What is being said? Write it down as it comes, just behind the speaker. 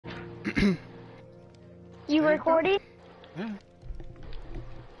You recording? Yeah.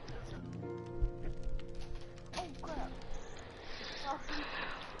 Oh crap.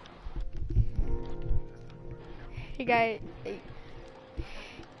 Hey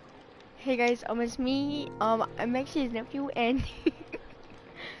guys, it's me. I'm actually his nephew, and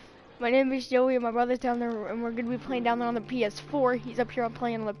my name is Joey, and my brother's down there, and we're gonna be playing down there on the PS4. He's up here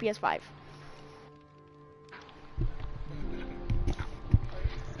playing on the PS5.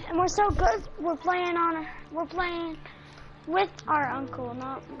 And we're so good. We're playing with our uncle,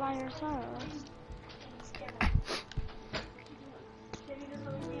 not by ourselves.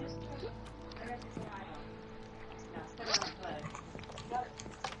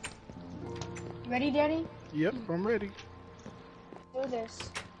 Ready, Daddy? Yep, I'm ready. Do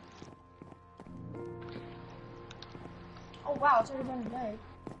this. Oh wow, it's already done today.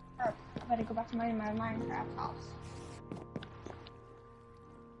 I better go back to my Minecraft house.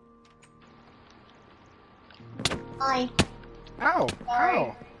 Hi. Ow! Sorry.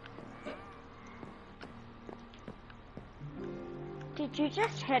 Ow! Did you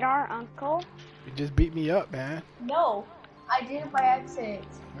just hit our uncle? You just beat me up, man. No, I did it by accident.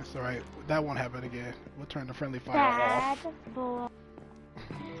 That's alright. That won't happen again. We'll turn the friendly fire Bad off. boy.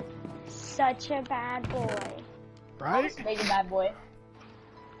 Such a bad boy. Right? Make a bad boy.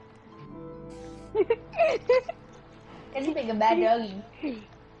 And you make a bad doggy.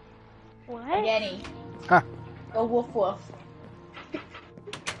 What? Daddy. Ha! Go woof woof.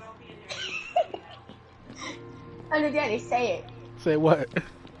 Under Daddy, say it. Say what?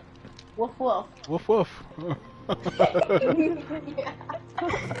 Woof woof. Woof woof.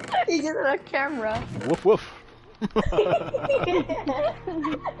 He's just on a camera. Woof woof.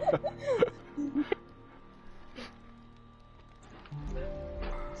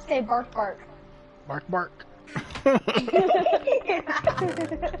 Say bark bark. Bark bark.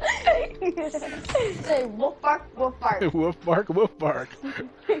 Say woof bark woof bark. Woof bark, woof bark.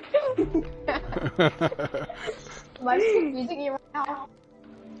 Am I music you right now?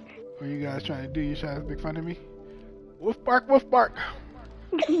 What are you guys trying to do? You trying to make fun of me? Woof bark, woof bark.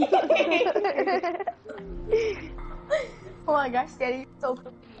 Oh my gosh, Daddy, so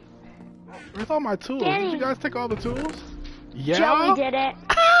cool. Where's all my tools? Danny. Did you guys take all the tools? Yeah. Joey did it.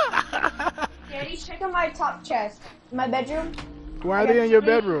 Daddy, check on my top chest. My bedroom. Why are they in your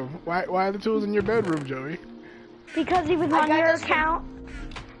bedroom? Why are the tools in your bedroom, Joey? Because he was I on got your this account.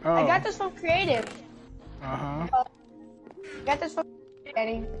 Oh. I got this from Creative. Uh-huh. I got this from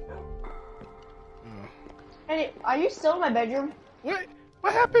Daddy. Oh. Daddy, are you still in my bedroom? What?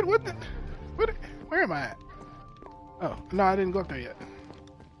 What happened? What the? What? Where am I at? Oh, no, I didn't go up there yet.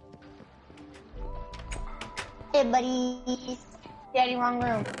 Hey, buddy. Daddy, wrong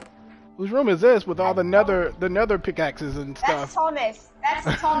room. Whose room is this with all the nether pickaxes and That's stuff? Thomas.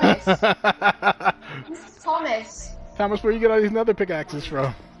 That's Thomas. This is Thomas. Thomas, where you get all these nether pickaxes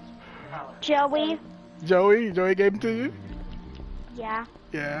from? Joey. Joey? Joey gave them to you? Yeah.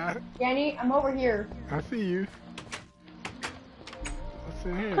 Yeah, Danny, I'm over here. I see you. What's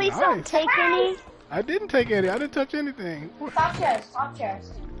in here? Please Nice. don't take any. I didn't take any. I didn't touch anything. What? Top chest. Top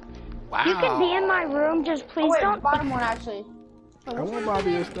chest. Wow. You can be in my room, just Oh, please wait, don't. bottom one actually. I won't bother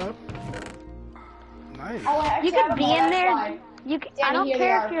your stuff. Nice. Oh, I actually You can have be them all, in that's there. why. You can, Danny, I don't here they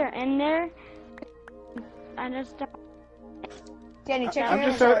care are. if you're in there. I just don't. Danny, check your I'm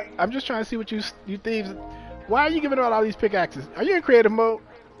inventory. just trying to see what you thieves. Why are you giving out all these pickaxes? Are you in creative mode?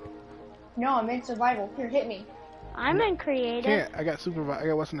 No, I'm in survival. Here, hit me. I'm in creative. Can't. I got supervise. I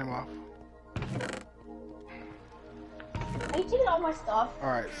got what's the name off. Are you taking all my stuff? All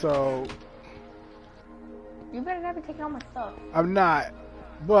right, so You better never take all my stuff. I'm not,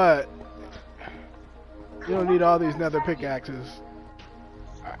 but you don't need all these nether pickaxes.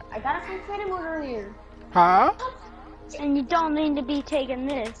 I got it from creative mode earlier. Huh? And you don't need to be taking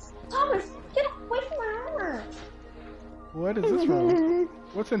this. Thomas, get away from my armor. What is this room?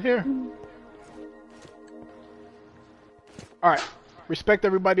 What's in here? All right, respect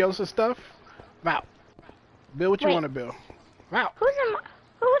everybody else's stuff. Wow. Build what you Wait. want to build. Wow. Who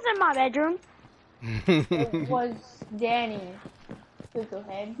was in my bedroom? It was Danny. Go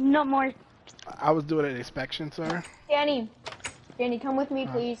ahead. No more. I was doing an inspection, sir. Danny, come with me,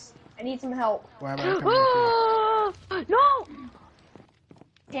 please. I need some help. Why am I coming with you? No!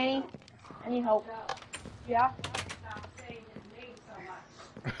 Danny, I need help. Yeah?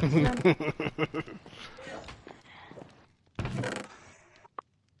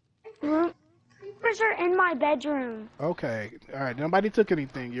 Creepers are in my bedroom. Okay. All right. Nobody took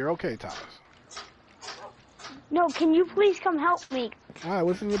anything. You're okay, Thomas. No, can you please come help me? All right.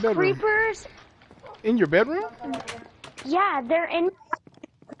 What's in your bedroom? Creepers? In your bedroom? Yeah, they're in.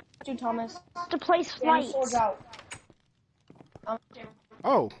 too, Thomas. To place Danny, swords flights. out.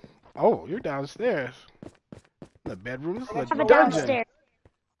 Oh, oh, you're downstairs. The bedroom. This is I have a a dungeon. downstairs.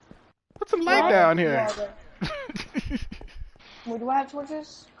 Put some light What? down Where here. are they? Wait, do I have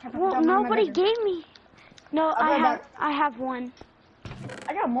torches? Crap, I put Well, down one in my nobody bedroom. gave me. No, I'll be right back. I have one.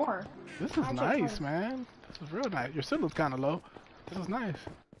 I got more. This is Actually, nice, fine. man. This is real nice. Your ceiling kind of low. This is nice.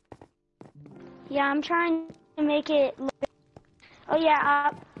 Yeah, I'm trying to make it look. Oh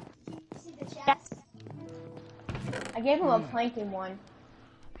yeah, I gave him a planking one.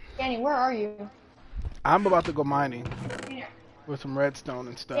 Danny, where are you? I'm about to go mining with some redstone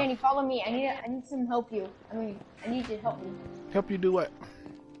and stuff. Danny, follow me. I need some help you. I need you to help me. Help you do what?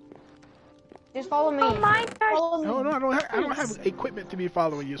 Just follow me. oh my gosh. Follow me. No, no, I don't have equipment to be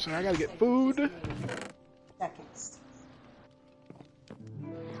following you, sir. I gotta get food. Seconds.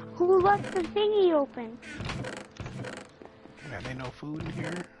 Who left the thingy open? Man, ain't no food in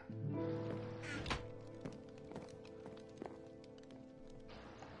here.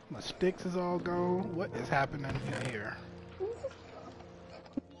 My sticks is all gone. What is happening in here?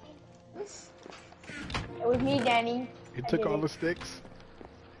 It was me, Danny. You I took did all it. the sticks?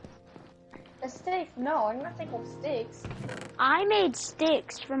 The sticks? No, I'm not taking sticks. I made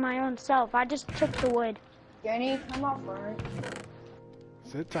sticks for my own self. I just took the wood. Danny, come up front.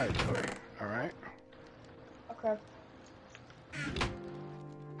 Sit tight, Joey. Alright? Okay.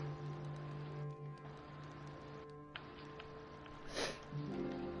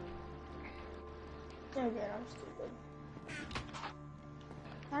 Okay, I'm stupid.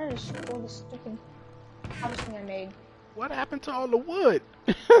 I just stole the stupid house thing I made. What happened to all the wood?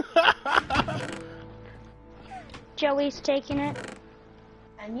 Joey's taking it.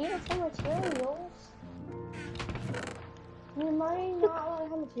 I need some materials. You might not have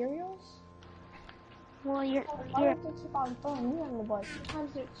materials? Well, you're. Why don't they keep on throwing me on the bus?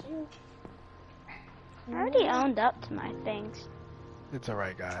 Sometimes it's you. I already owned up to my things. It's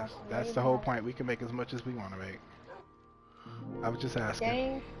alright, guys. That's the whole point. We can make as much as we want to make. I was just asking.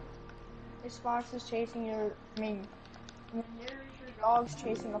 Danny, this fox is chasing your. I mean, your dog's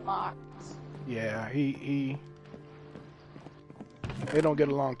chasing a fox. Yeah, he. They don't get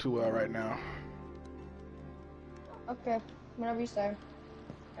along too well right now. Okay, whenever you say.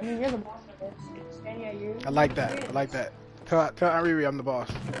 I mean, you're the boss of this. Danny, are you? I like that. I like that. Tell Iriri I'm the boss.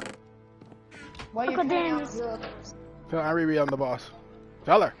 Why you're Uncle cutting out Danny's. your- Tell Iriri I'm the boss.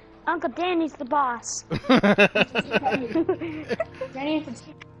 Tell her. Uncle Danny's the boss. Danny,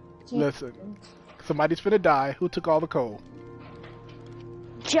 Listen, somebody's finna die. Who took all the coal?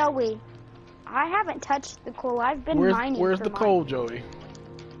 Joey. I haven't touched the coal. I've been mining. Where's for the mine. coal, Joey?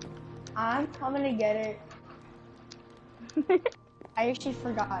 I'm coming to get it. I actually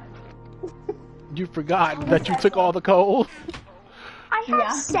forgot. You forgot that you took all the coal? I have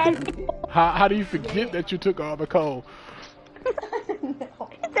Yeah. 7. How do you forget that you took all the coal? No.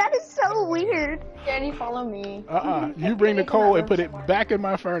 That is so weird. Danny, follow me. You bring the coal and put it back in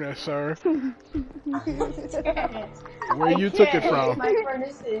my furnace, sir. Where you took it from? My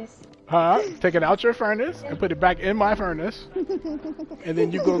furnace is. Huh? Take it out your furnace and put it back in my furnace. And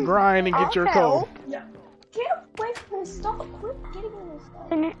then you go grind and get your coal. Yeah. Get away from this stuff. Quit getting in this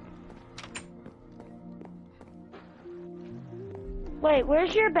stuff. Wait,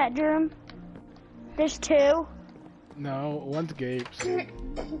 where's your bedroom? There's 2. No, one's Gabe's.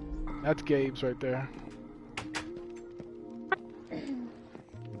 That's Gabe's right there.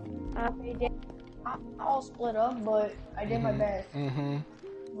 Okay, Dan. I'll split up, but I did my best. Mm-hmm.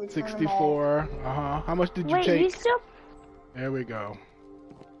 Return 'em all. 64. Uh-huh. How much did you Wait, take? you still, There we go.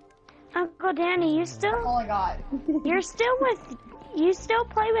 Uncle Danny, you That's still, all I got. you still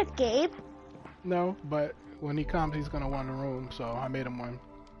play with Gabe? No, but when he comes, he's gonna want a room, so I made him one.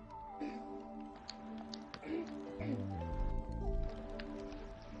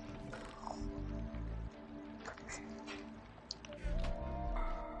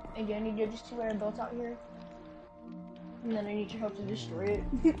 And Danny, did you see what I built out here? And then I need your help to destroy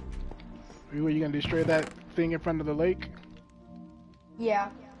it. Were you gonna destroy that thing in front of the lake? Yeah.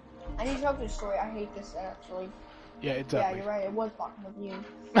 I need your help to destroy it. I hate this actually. Yeah, it's Yeah, ugly. you're right. It was blocking with you.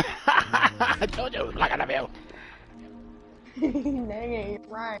 I told you it was blocking the view. Dang it, you're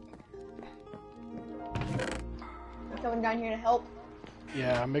right. I'm coming down here to help.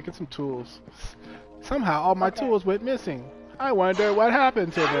 Yeah, I'm making some tools. Somehow all my tools went missing. I wonder what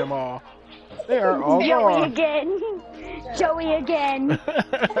happened to them all. They are all Joey gone. again. Joey again.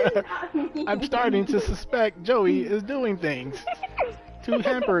 I'm starting to suspect Joey is doing things to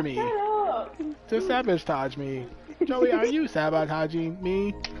hamper me, to sabotage me. Joey, are you sabotaging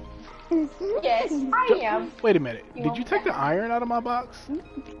me? Yes, I am. Wait a minute. You Did want you take the that? iron out of my box?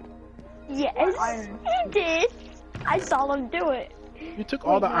 Yes, Iron. he did. I saw him do it. You took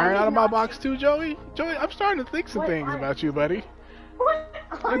all the no, iron I out did of my not. box too, Joey? Joey, I'm starting to think some What things iron? about you, buddy. What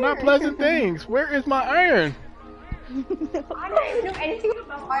They're not iron? pleasant things. Where is my iron? I don't even know anything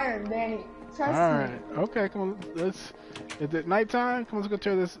about iron, Danny. Trust Alright, me. okay, come on, let's... Is it nighttime? Come on, let's go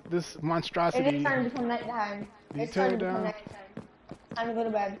tear this monstrosity. It is time to become nighttime. You It's tear time it to become down? nighttime. Time to go to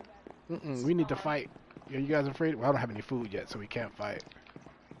bed. We need to fight. Are you guys afraid? Well, I don't have any food yet, so we can't fight.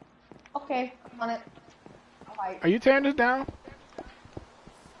 Okay, I'm on it. I'll fight. Are you tearing this down?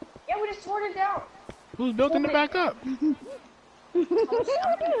 Yeah, we just sorted it out. Who's building it back up?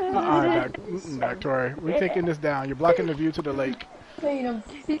 Tori. We're taking this down. You're blocking the view to the lake.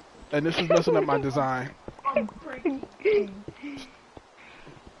 And this is messing up my design. You're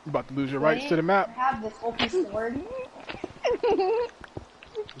about to lose your rights to the map. I have this OP sword.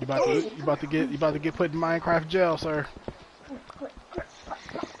 You about to get put in Minecraft jail, sir.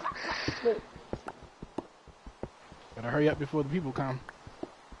 Better hurry up before the people come.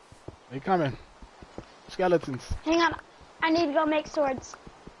 They coming. Skeletons. Hang on. I need to go make swords.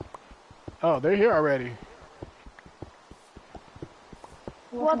 Oh, they're here already.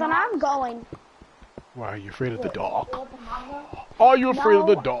 Well, then I'm going. Why are you afraid of the dark? Are you afraid of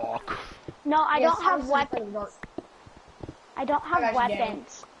the No. dark? No, I Yes, don't have I'm weapons. I don't have I got you, Danny.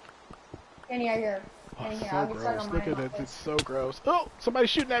 weapons. Danny, right here. Oh, Danny, here. so I'll get started gross. on Look mine at it. office. It's so gross. Oh, somebody's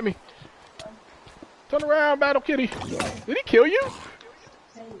shooting at me. Turn around, Battle Kitty. Did he kill you?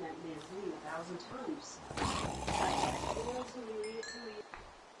 Saying that man's name 1,000 times.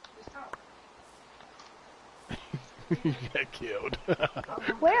 You got killed.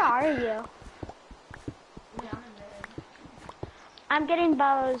 Where are you? I'm getting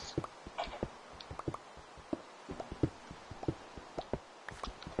bows.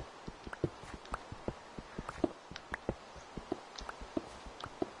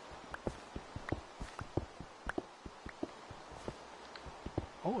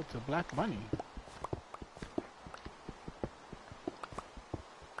 Oh, it's a black bunny.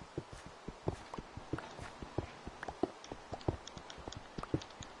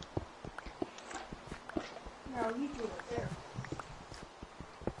 No, you do it there.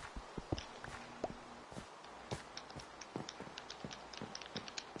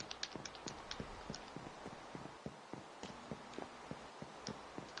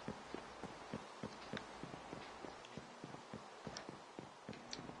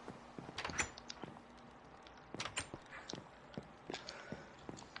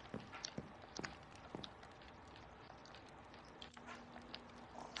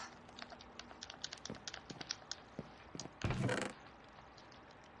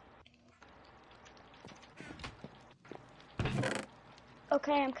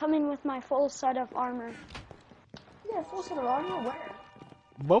 Okay, I'm coming with my full set of armor. Yeah, full set of armor. Where?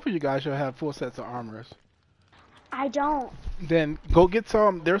 Both of you guys should have full sets of armors. I don't. Then go get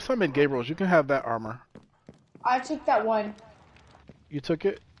some. There's some in Gabriel's. You can have that armor. I took that one. You took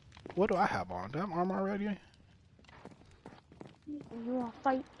it? What do I have on? Do I have armor already? You wanna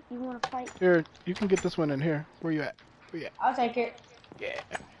fight? You wanna fight? Here, you can get this one in here. Where you at? Where you at? I'll take it. Yeah.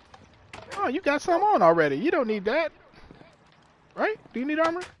 Oh, you got some on already. You don't need that. Right? Do you need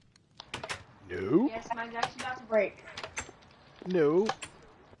armor? No. Yes, mine's actually about to break. No.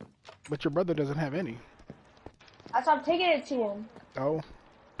 But your brother doesn't have any. That's why I'm taking it to him. Oh.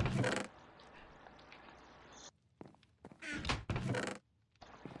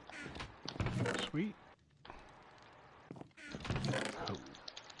 Sweet. Cool.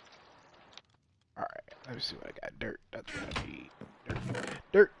 Alright, let me see what I got. Dirt. That's what I need. Dirt.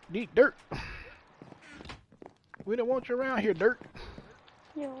 Dirt. Need dirt. We don't want you around here, dirt.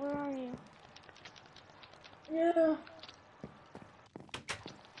 Yeah, where are you? Yeah.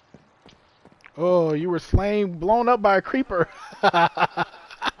 Oh, you were slain, blown up by a creeper. That's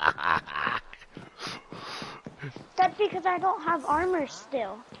because I don't have armor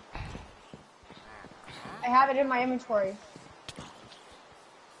still. I have it in my inventory.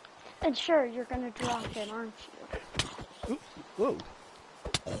 And sure, you're gonna drop it, aren't you? Ooh, whoa.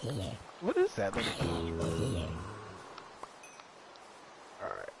 What is that?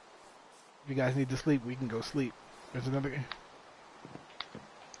 Alright. If you guys need to sleep, we can go sleep. There's another...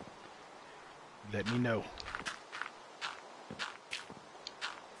 Let me know.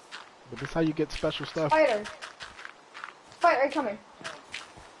 But this is how you get special stuff. Spider. Spider coming.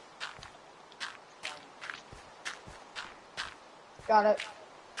 Got it.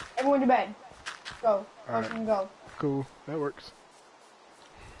 Everyone to bed. Go. Alright. Everyone go. Cool. That works.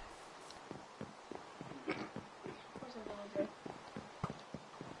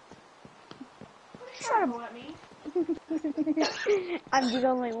 Shut up. I'm the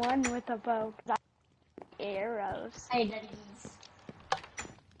only one with a bow. 'Cause I have arrows. Hey, daddies.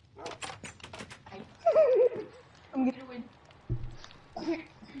 I'm gonna win.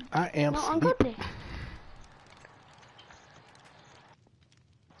 I am No, sleep. Uncle Dick.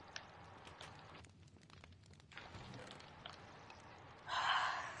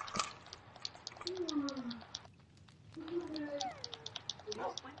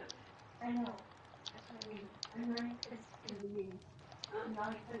 I know. That's what I mean. I'm running because of the game. I'm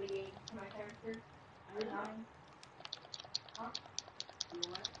not for the game. For my character. I'm not. Huh? You know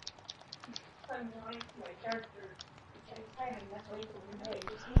what? I'm not for my character. It's timing. That's why you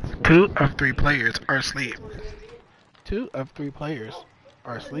 2 of 3 players are asleep. 2 of 3 players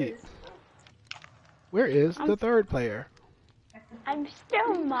are asleep. Where is the 3rd player? I'm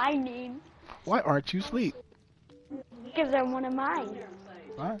still mining. Why aren't you asleep? Because I want to mine.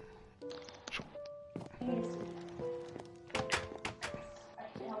 What?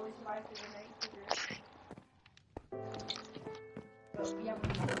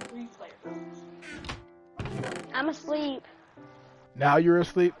 I'm asleep. Now you're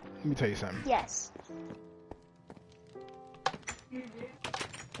asleep? Let me tell you something. Yes.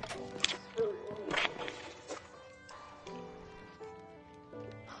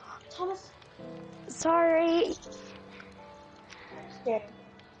 Thomas. Sorry. Scared.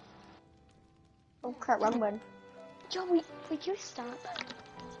 Oh crap, wrong button. Joey, would you stop?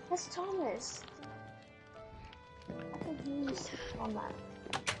 That's Thomas. I think he's on that.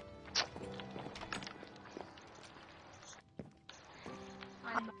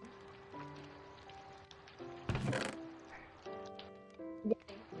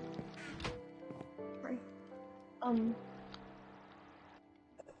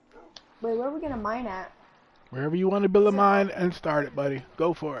 Wait, where are we gonna mine at? Wherever you want to build a mine and start it, buddy.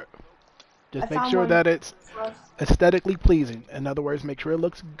 Go for it. Just make sure that it's aesthetically pleasing. In other words, make sure it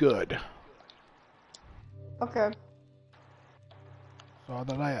looks good. Okay. That's all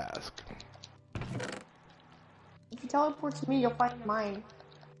that I ask. If you teleport to me, you'll find mine.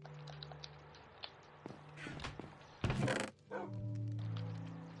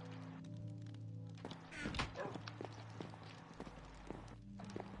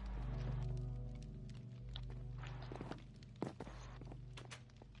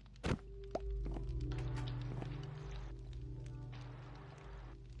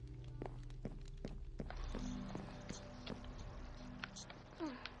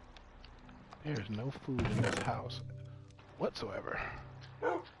 There's no food in this house whatsoever.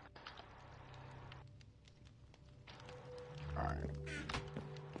 Alright.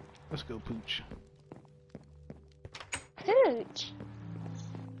 Let's go pooch. Pooch.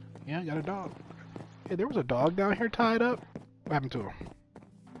 Yeah, I got a dog. Hey, there was a dog down here tied up. What happened to him?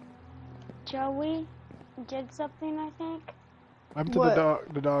 Joey did something, I think. What happened to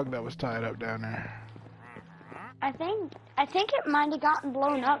the dog that was tied up down there? I think it might have gotten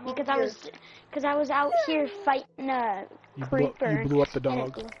blown up because I was out here fighting a creeper. You blew up the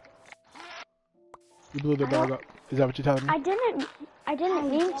dog. You blew the dog up. Is that what you're telling me? I didn't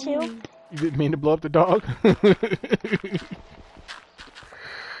mean to. You didn't mean to blow up the dog?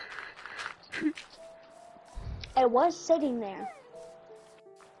 It was sitting there.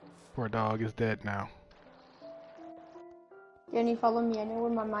 Poor dog is dead now. Jenny, follow me. I know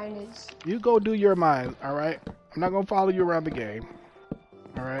where my mine is. You go do your mine, alright? I'm not gonna follow you around the game.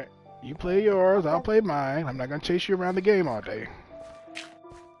 Alright? You play yours, I'll play mine. I'm not gonna chase you around the game all day.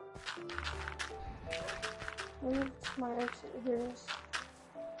 Where's my exit? Here it is.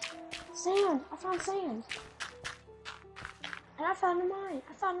 Sand! I found sand! And I found a mine!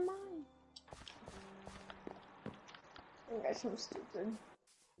 I found a mine! You guys, I'm stupid.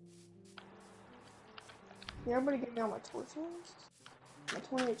 Can everybody give me all my torches? My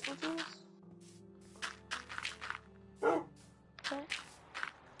 28 torches? What?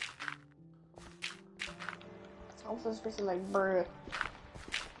 It's also supposed to like bruh.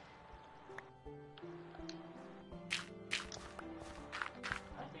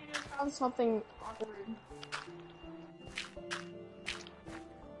 I found something awkward.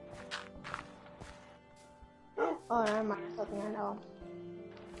 Oh, never mind. Something I know.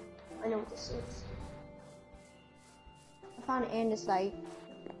 I know what this is. I found andesite.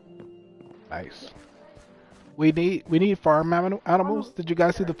 Nice. We need farm animals. Did you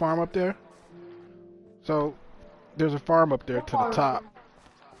guys see the farm up there? So there's a farm up there to the top.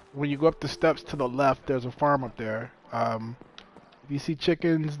 When you go up the steps to the left, there's a farm up there. If you see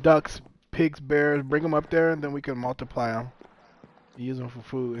chickens, ducks, pigs, bears, bring them up there, and then we can multiply them. Use them for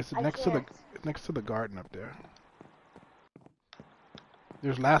food. It's next to the garden up there.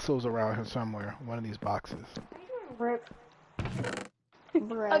 There's lassos around here somewhere. One of these boxes. Rip.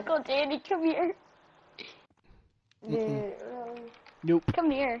 Bruh. Uncle Danny, come here. Dude, really? Nope. Come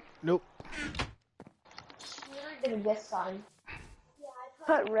here. Nope. You did a guest sign.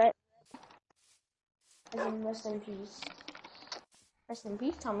 Put Rhett. As in rest in peace. Rest in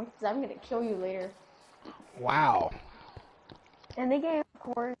peace, Thomas, because I'm gonna kill you later. Wow. And the game, of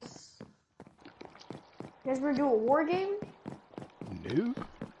course. You guys wanna do a war game? No.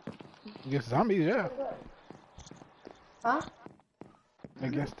 Against zombies, yeah. Huh?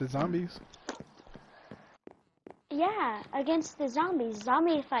 Against the zombies. Yeah, against the zombies.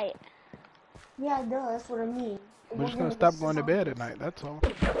 Zombie fight. Yeah, duh, that's what I mean. We're just gonna stop going to bed at night, that's all.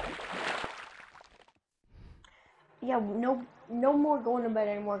 Yeah, no more going to bed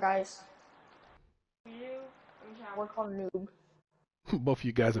anymore, guys. I'm trying to work on a noob. Both of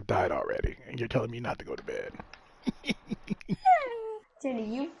you guys have died already, and you're telling me not to go to bed.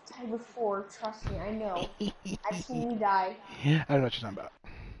 Danny, you've died before, trust me, I know. I've seen you die. I don't know what you're talking about.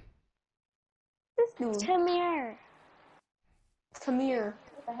 This dude. Come here. Tamir.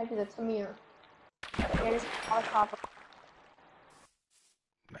 What the heck is a Tamir? Yeah, just a copper.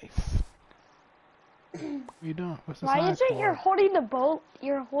 Nice. What are you doing? What's the Why sign is it for? you're holding the boat?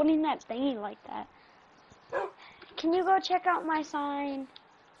 You're holding that thingy like that. Can you go check out my sign?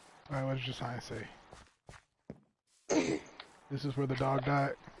 Alright, what does your sign say? This is where the dog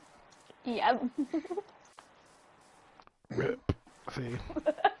died? Yep. Rip. See?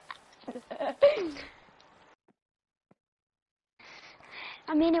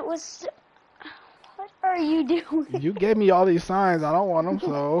 I mean, it was. What are you doing? You gave me all these signs. I don't want them,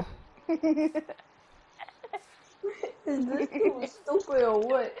 so. Is this dude stupid or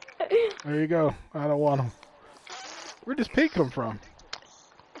what? There you go. I don't want them. Where'd this pig come from?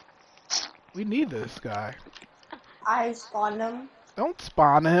 We need this guy. I spawned him. Don't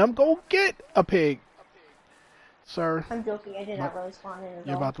spawn him. Go get a pig. Sir, I'm joking, I did not really spawn in at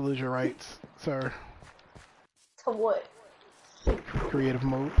you're all. about to lose your rights, sir. To what? Creative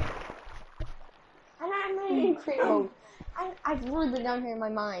mode. I'm not even in creative mode. I've really been down here in my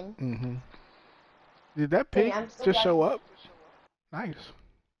mind. Mm-hmm. Did that pig I'm still just down show here. up? Nice.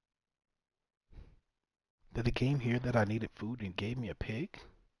 Did the game hear that I needed food and gave me a pig?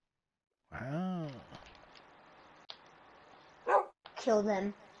 Wow. Kill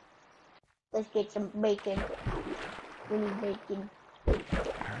them. Let's get some bacon. We need bacon. I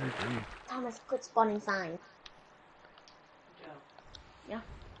agree. Thomas, quit spawning signs. Joe, Yeah.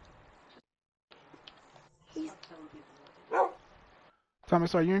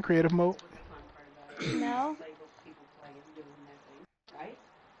 Thomas, are you in creative mode? No, people playing, doing their thing, right?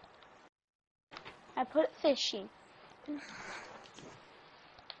 I put fishing.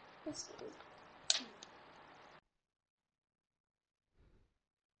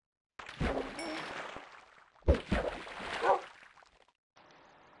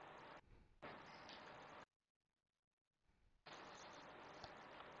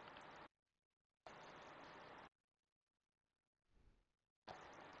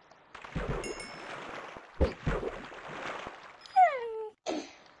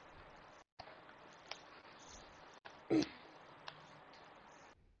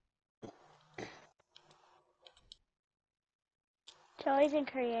 Joey's in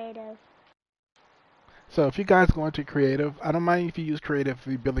creative. So if you guys go into creative, I don't mind if you use creative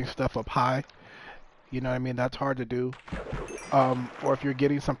for building stuff up high. You know what I mean? That's hard to do. Or if you're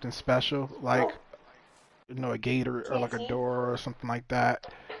getting something special, like a gate or like a door or something like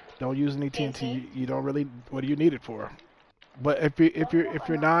that, don't use any TNT. You don't really. What do you need it for? But if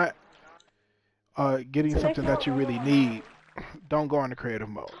you're not getting something that you really need, don't go into creative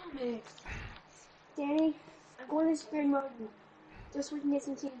mode. Danny, I'm going to spirit mode just so we can get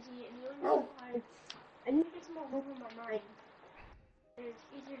some TNT and you know I need to get some more room in my mind. It's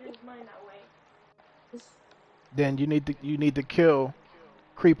easier to just mine that way. Then you need to kill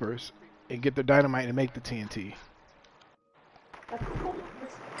creepers and get the dynamite and make the TNT. That's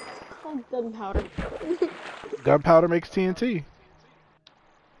called gunpowder. Gunpowder makes TNT.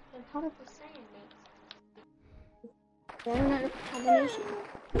 Gunpowder for sand makes. They're not a combination.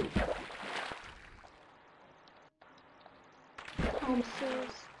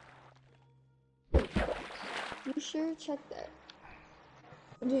 Thomas's. You sure check that?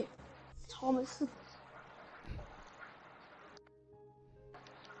 Dude, Thomas.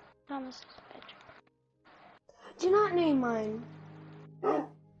 Thomas' bedroom. Do not name mine.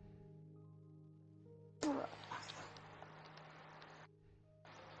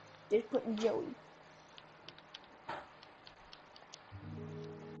 Just put Joey.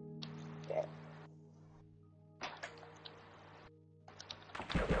 Okay.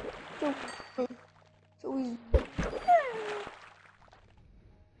 Joey's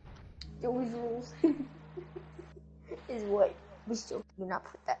Joey's rules is what we still do not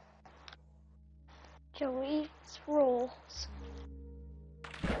put that. Joey's rules.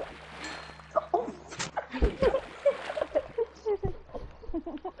 Oh.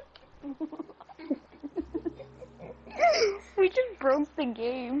 We just broke the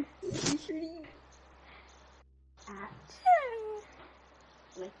game.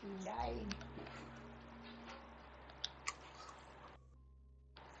 Like you died.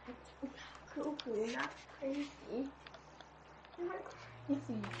 Cool, not crazy. You're not crazy.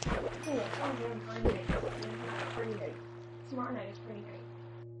 Yeah, it's all very party night. It's party night. Tomorrow night is party night.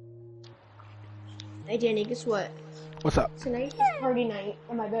 Hey Danny, guess what? What's up? Tonight is party night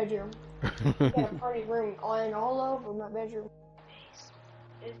in my bedroom. I got a party room all over my bedroom.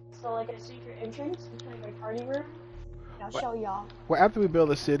 It's like a secret entrance into my party room. And I'll show y'all. Well, after we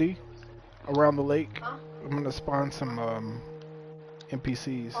build a city around the lake, Huh? I'm gonna spawn some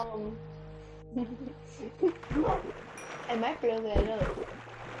NPCs. I might be able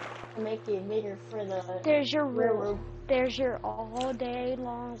to make it bigger for the There's your rule. railroad. There's your all day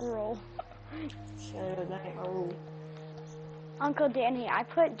long rule. Shut up, that ain't my rule. Uncle Danny, I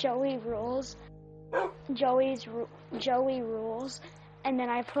put Joey rules. Joey rules, and then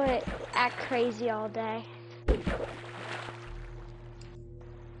I put act crazy all day.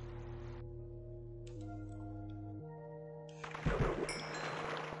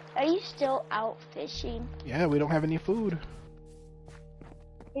 Are you still out fishing? Yeah, we don't have any food.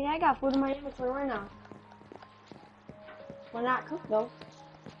 Yeah, I got food in my inventory right now. Well, not cooked though.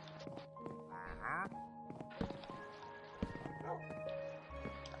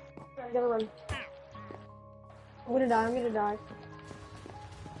 I gotta run. I'm gonna die.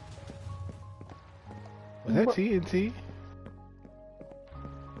 Was that TNT?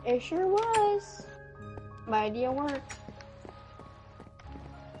 It sure was. My idea worked.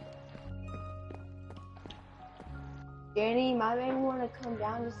 Danny, my baby wanna come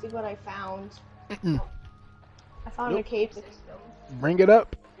down to see what I found. I found a cave system. Bring it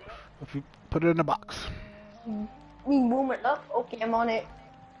up. If you put it in a box. We boom it up. Okay, I'm on it.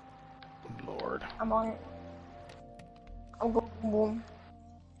 Lord. I'm on it. I'm going boom.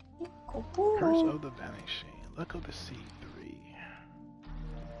 Go boom. Curse Boom. of the Vanishing. Luck of the C3.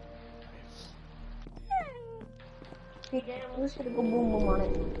 Hey, Danny, I'm just gonna go boom boom on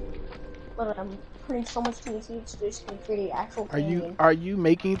it. But I'm putting so much TNT, it's just gonna create an actual canyon. Are you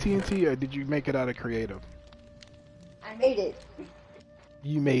making TNT or did you make it out of creative? I made it.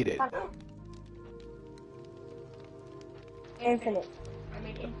 You made it. Infinite. I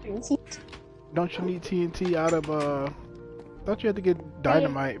made infinite. Don't you need TNT out of thought you had to get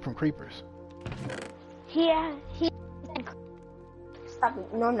dynamite from creepers. He Stop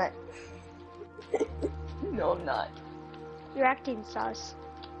it. No, I'm not. No, I'm not. You're acting sus.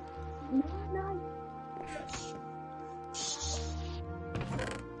 No, I'm not.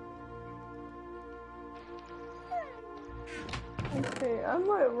 Okay, I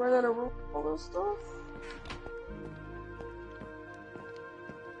might run out of room for all this stuff.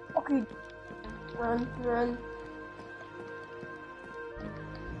 Okay. Run.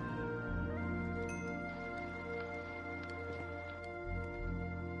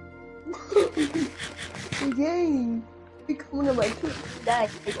 Yay! Be coming to my kid. Die.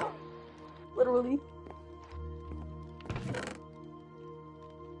 Literally.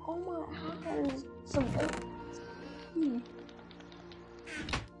 Oh my, that is some.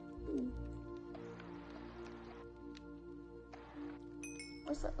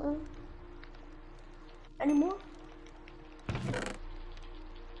 What's that one? Any more?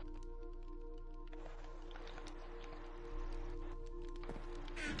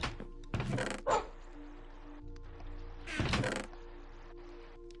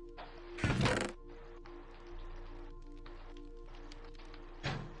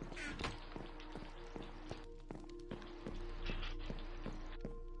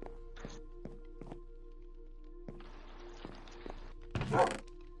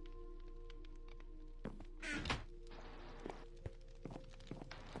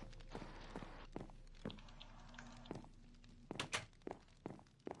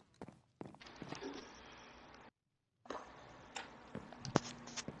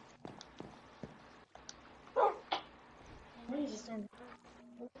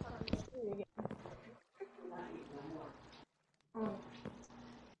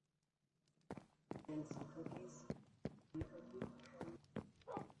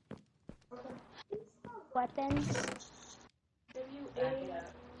 Weapons.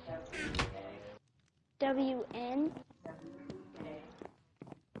 WN.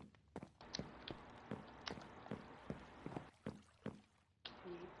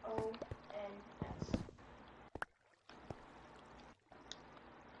 O-N-S.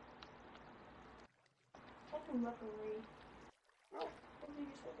 Fucking referee. What did you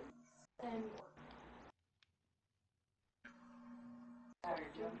just open? Send more.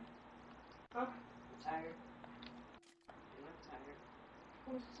 Tired, Joe? Huh? Tired? You look tired.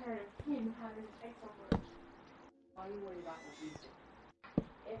 I'm just tired of him having to take some words. Why are you worried about the music?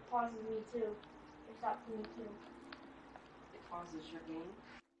 It pauses me too. It stops me too. It pauses your game?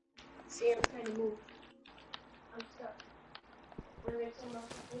 See, I'm trying to move. I'm stuck. When there's someone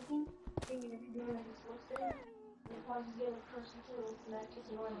else thinking if you're doing like a switch thing, and it pauses the other person too, and that gets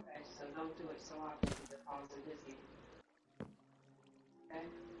annoying. Okay, so don't do it so often because it pauses his game. Okay?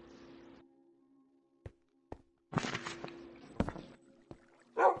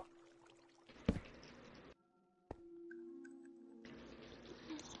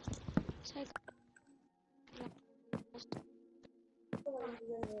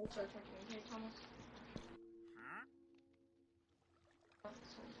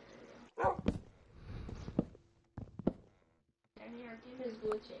 And our game is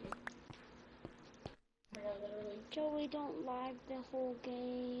glitching. Joey, don't lag the whole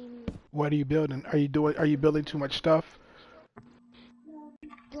game. What are you building? Are you building too much stuff?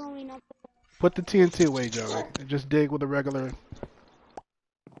 Blowing up. Put the TNT away, Joey, and just dig with a regular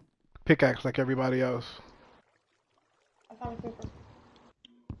pickaxe like everybody else. I found a creeper.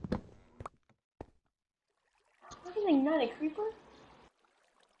 What is not a creeper?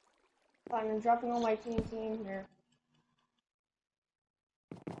 Fine, I'm dropping all my TNT in here.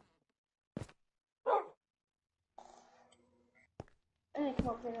 And I come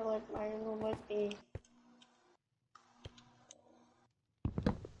up here like my little like the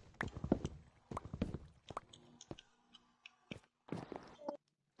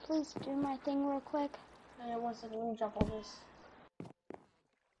Please do my thing real quick. and 1 second, let me drop all this.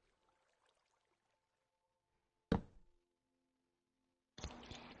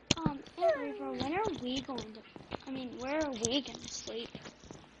 Aunt Reaper, when are we going to, where are we going to sleep?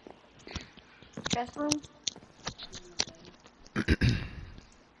 Guest room?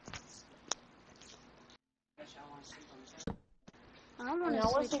 I want No, I to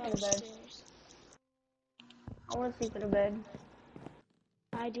wanna sleep sleep in the bed. upstairs. I want to sleep in a bed.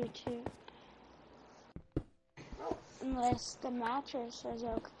 I do too. Unless the mattress is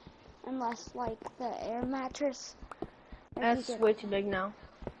okay. Unless, like, the air mattress. That's way too big now.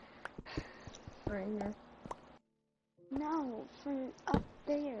 Right in here. No, for up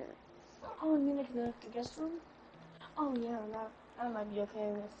there. Oh, you mean like the guest room? Oh yeah, that might be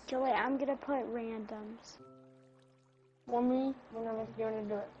okay with. Joey, I'm gonna put randoms. For me, whenever you're gonna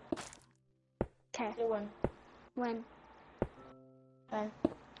do it. Okay. Do when? When? Okay.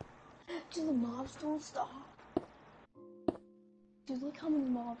 Do the mobs don't stop? Dude, look how many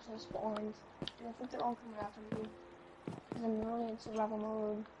mobs have spawned. Dude, I think they're all coming after me. Because I'm really in survival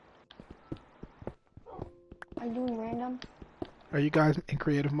mode. Are you doing random? Are you guys in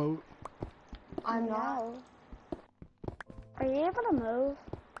creative mode? I'm not. No. Are you able to move,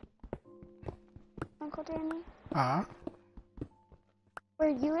 Uncle Danny? Were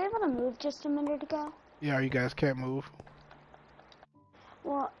you able to move just a minute ago? Yeah, you guys can't move.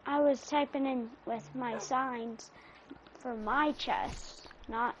 Well, I was typing in with my signs for my chest,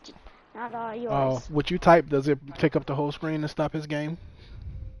 not all yours. Oh, what you type, does it take up the whole screen and stop his game?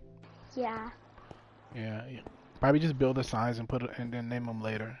 Yeah. Yeah. Probably just build the signs and put it, and then name them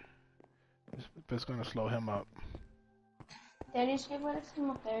later. It's gonna slow him up. Daddy, just let us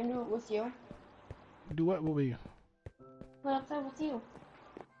come up there and do it with you. Do what will we? Put up there with you.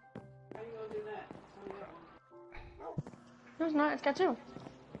 How are you gonna do that? It's only got one. No, it's not. It's got two.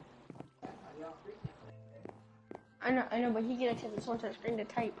 Y'all free? I know, but he can access the source screen to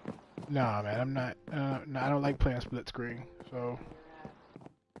type. Nah, man, I'm not. No, I don't like playing split screen. So.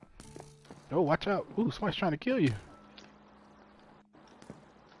 Oh, watch out! Ooh, somebody's trying to kill you.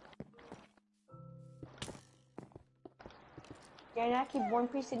 Yeah, and I keep one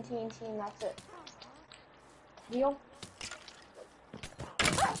piece in TNT and that's it. Deal?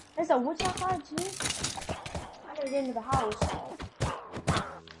 There's a witch outside too? I gotta get into the house.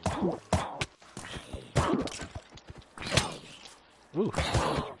 Ooh.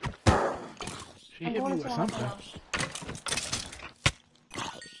 She hit me with something.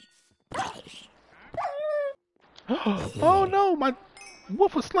 Oh no, my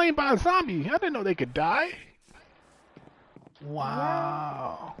wolf was slain by a zombie. I didn't know they could die.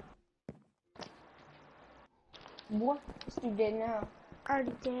 Wow. What? This dude dead now.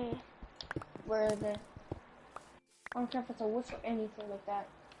 Already did. Where are they? I don't care if it's a witch or anything like that.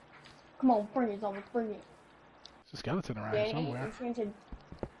 Come on, bring it, Zombie, bring it. There's a skeleton around Yeah, here somewhere. enchanted.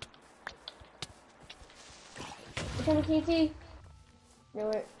 Return the TNT. Do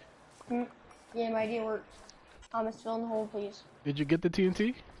it. Yeah, my idea worked. Thomas, fill in the hole, please. Did you get the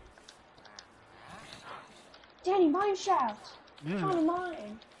TNT? Danny, mine shaft. Yeah. Trying to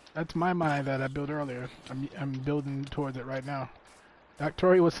mine. That's my mine that I built earlier. I'm building towards it right now.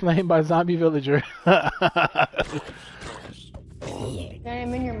 Doctori was slain by zombie villager. Danny,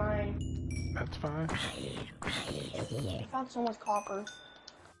 I'm in your mine. That's fine. I found someone's copper.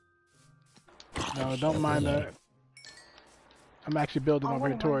 No, don't mind that. I'm actually building over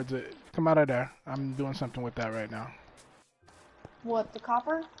wouldn't towards it. Come out of there. I'm doing something with that right now. What, the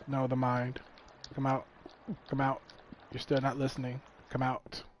copper? No, the mind. Come out. Come out. You're still not listening. Come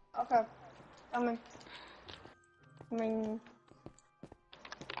out. Okay. Coming. Coming.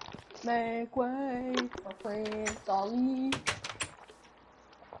 Make way for Prince Ali.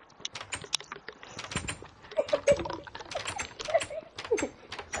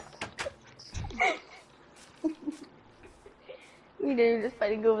 We didn't just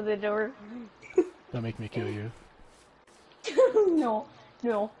fight and go over the door. Don't make me kill you. No,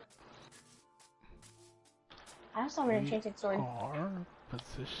 no. I also have an enchanted sword. Are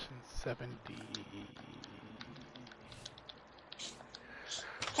position 70.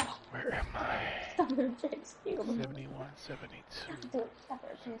 Where am I? Stop it, I'm trying to steal them. 71, 72. Stop it,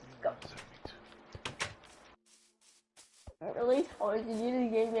 I'm trying to go. 72. Really? Oh, you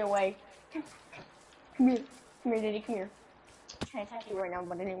just gave me away. Come here. Come here, Daddy, come here. I'm trying to attack you right now,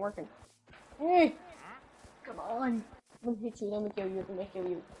 but it ain't working. Hey! Come on. Let me hit you, let me kill you, let me kill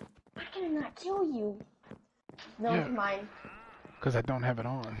you. Why can I not kill you? No, Yeah. it's mine. Because I don't have it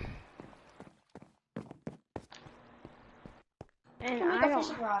on. And I I make a don't.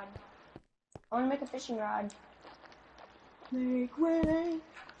 fishing rod. I want to make a fishing rod. Make way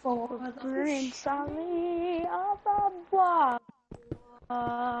for the Prince Ali of the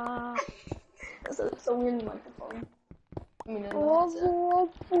That's so weird in the microphone. I mean, Make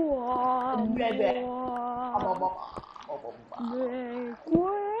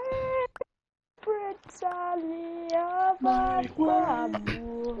way, Prince Ali of the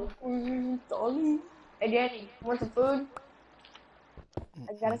Hey, Danny, want some food?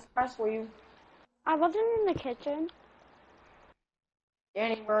 I got a surprise for you. I wasn't in the kitchen.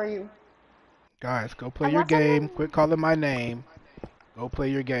 Danny, where are you? Guys, go play I your wasn't game. in- Quit calling my name. Go play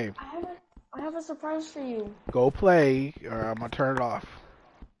your game. I have a surprise for you. Go play, or I'm going to turn it off.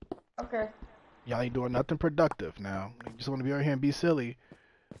 Okay. Y'all ain't doing nothing productive now. You just want to be over here and be silly.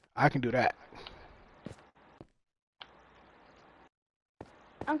 I can do that.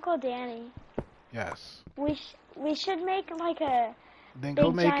 Uncle Danny, Yes. we should make like a Then go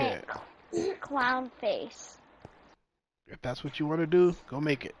big make giant it. clown face. If that's what you want to do, go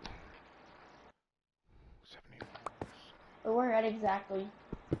make it. 71. But where at exactly?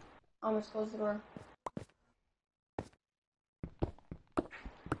 Almost close the door.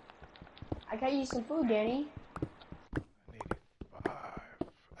 I got you some food, Danny. 85.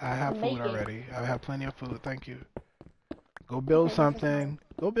 I have Make food it. already. I have plenty of food. Thank you. Go build Okay, something.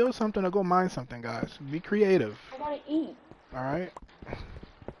 Go build something or go mine something, guys. Be creative. I gotta eat. All right.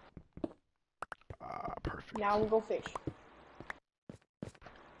 Perfect. Now we'll go fish.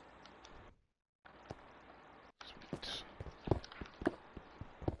 Sweet.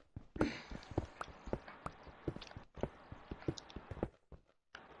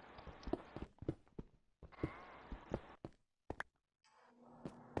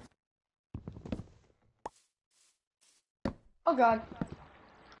 Oh god.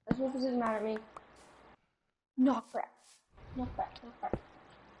 This wolf is mad at me. No crap. No crap. No crap.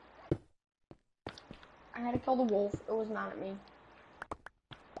 I had to kill the wolf. It was mad at me.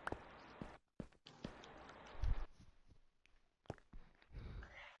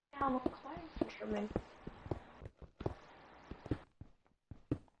 Now I'm a quiet fisherman.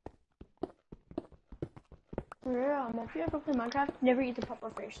 Yeah, if you ever play Minecraft, never eat the puffer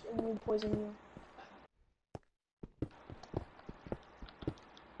fish. It will poison you.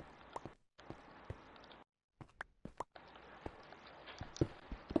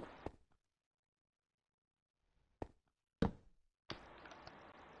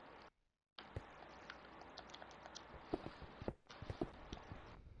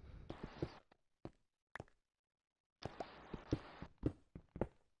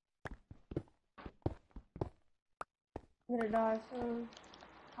 I'm gonna die soon.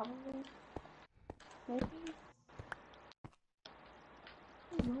 Probably. Maybe.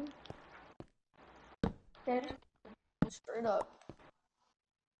 I don't know. Okay. Straight up.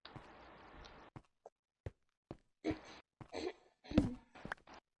 If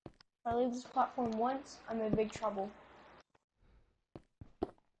I leave this platform once, I'm in big trouble.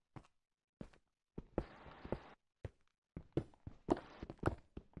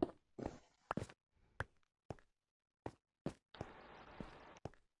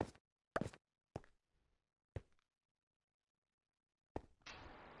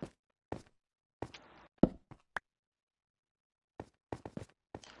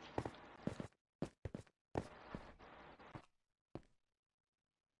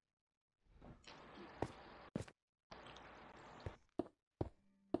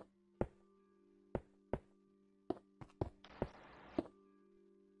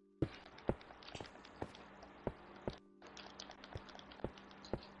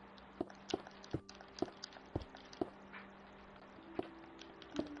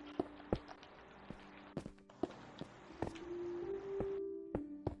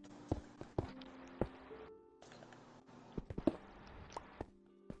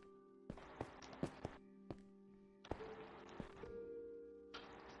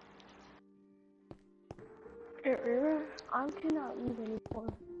 I cannot leave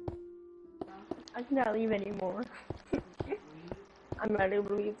anymore. I cannot leave anymore. I'm not able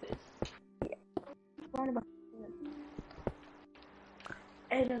to leave this. Yeah. Right about it.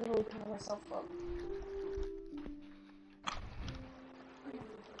 And I'm really picking myself up.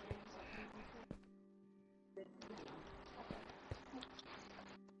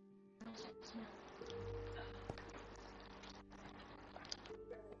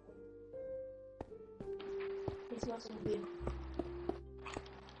 He's got some big.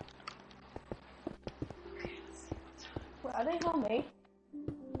 Well, are they homemade?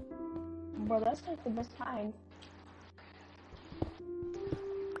 Bro, that's like the best kind.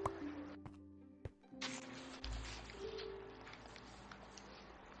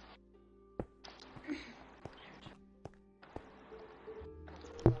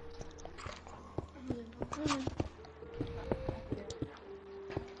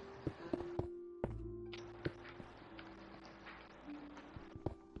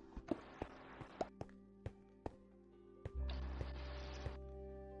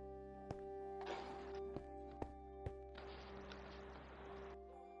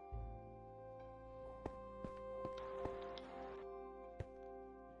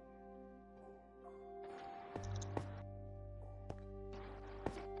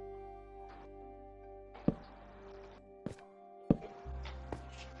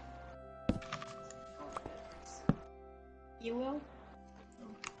 You will?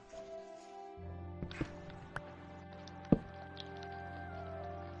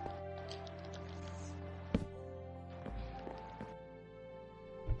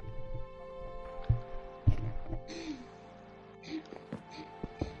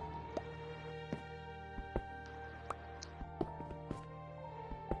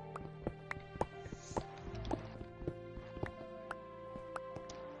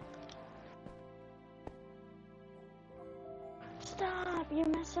 Stop! You're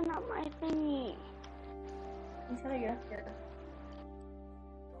messing up my thingy. He's gotta get up here.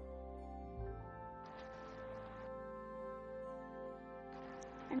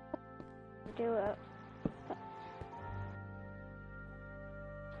 Do it.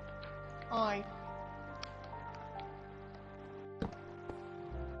 Hi.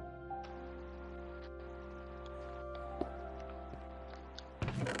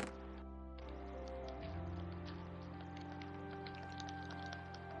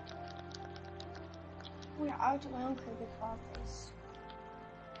 We're out of my own cricket practice.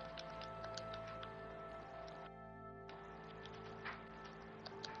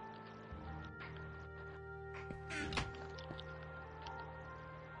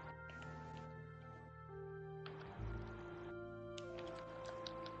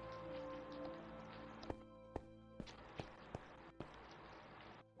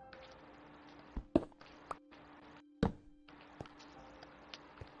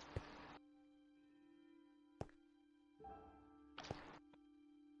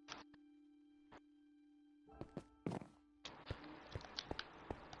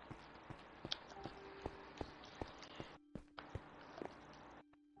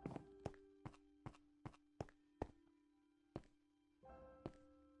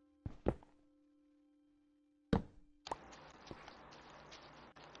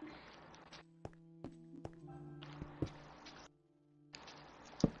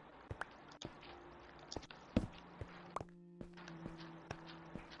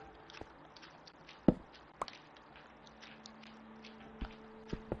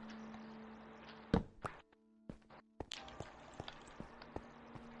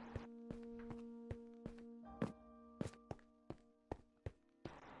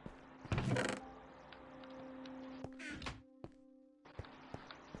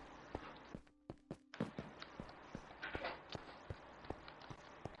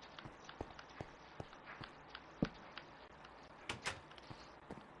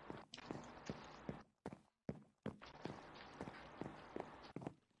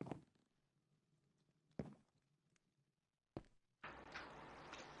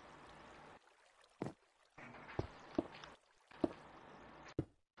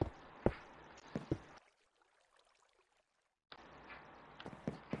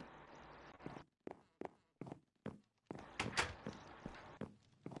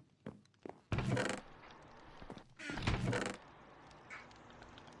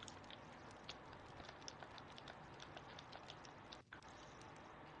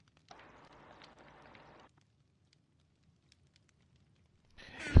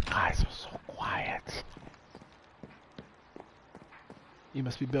 Guys are so quiet. You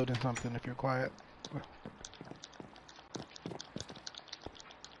must be building something if you're quiet.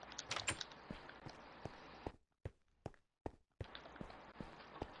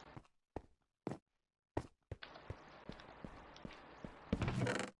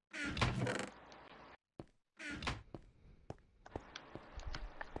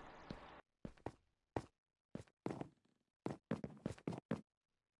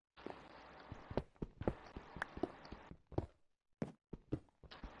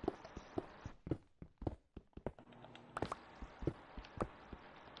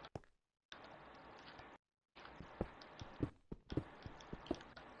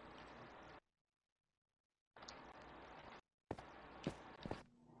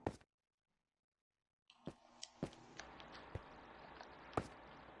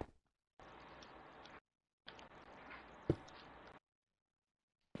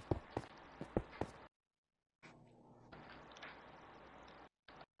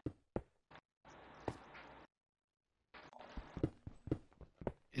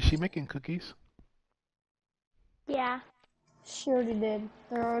 she making cookies? Yeah. She already did.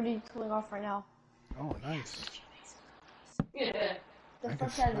 They're already cooling off right now. Oh, nice. The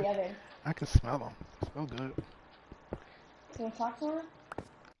first out of the oven. I can smell them. They smell good. Can you talk to her?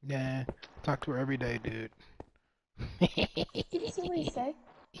 Yeah, talk to her every day, dude. Did you see what he said?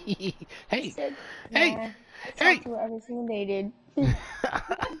 Hey, He said, hey, nah, I hey. talk to her every single day, dude.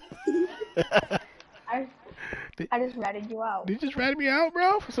 I just ratted you out. You just ratted me out,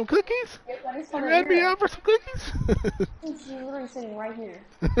 bro, for some cookies? Yep, I just You told her ratted me ear. out for some cookies? She's literally sitting right here.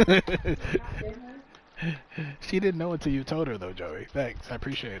 She didn't know until you told her, though, Joey. Thanks, I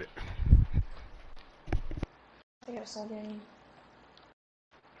appreciate it. I think I saw him.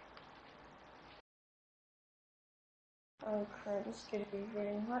 Oh crap, this kid is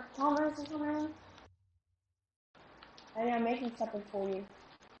getting hurt. Thomas, is come around. I mean, I'm making something for you.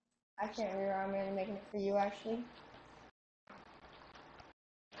 I can't remember, I'm really making it for you, actually.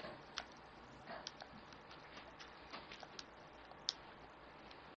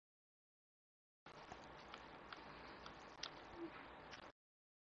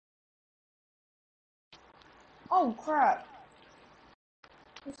 Oh crap!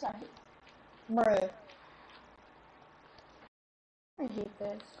 What's that? Bruh. I hate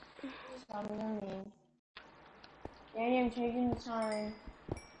this. Stop me on me. Danny, I'm changing the time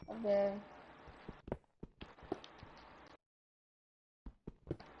of the...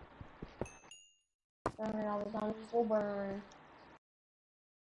 Burn, I was on full burn.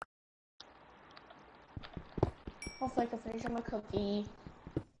 Hopefully I can finish up my cookie.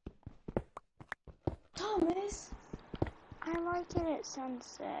 Thomas! I like it at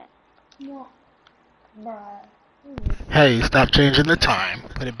sunset. No. Bruh. Hey, stop changing the time.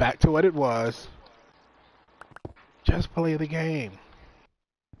 Put it back to what it was. Just play the game.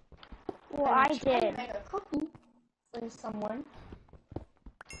 Well, I I'm trying did. to make a cookie for someone.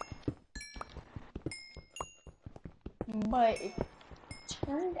 But it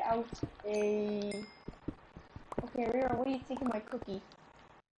turned out a... Okay, Rira, what do you think of my cookie?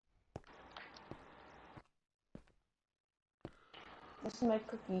 This is my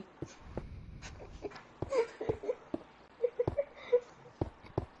cookie.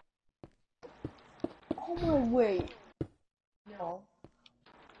 Oh my, wait. No.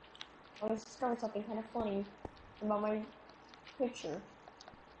 I was discovering something kind of funny about my picture.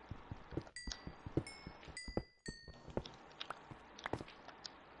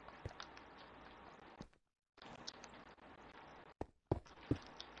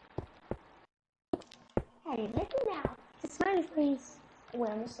 Hey, look at now. It's smiley face. Wait,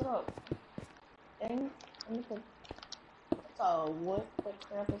 I messed it up. Dang, I messed it. So, what the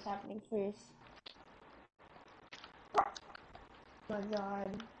crap is happening, please? Oh my god.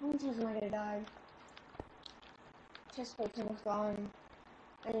 How many times am I gonna die? Chest plate was gone.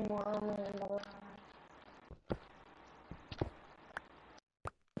 I need more armor and blah blah blah.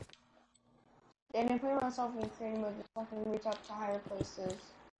 Then I put myself in creative mode so I can reach up to higher places.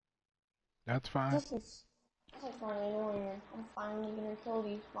 That's fine. This is finally annoying. I'm finally gonna kill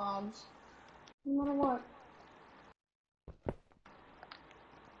these mobs. No matter what.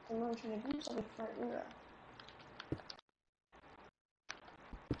 I'm really trying to do something for Ura.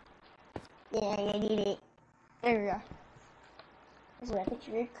 Yeah, I did it. There we go. This is what I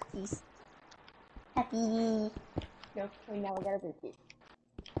picture your cookies. Happy. No, wait, now I gotta break it.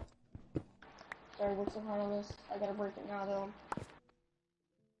 Sorry, what's so hard on this? I gotta break it now, though.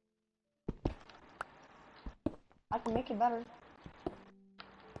 I can make it better.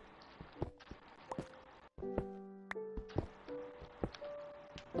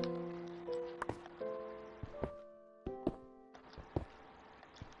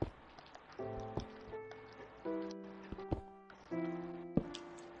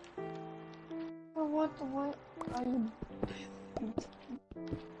 What are you...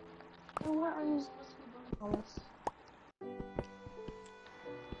 What are you supposed to be doing, Thomas?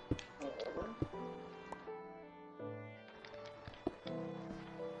 Whatever.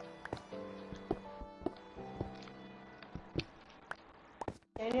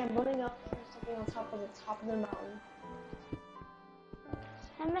 Danny, I'm building up something on top of the mountain.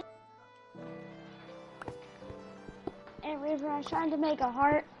 Hey, River, I'm trying to make a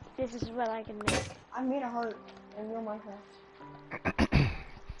heart. This is what I can make. I made a heart in real Minecraft.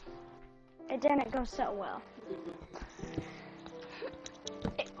 It didn't go so well.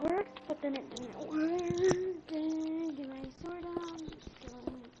 It worked, but then it didn't work. Get my sword on.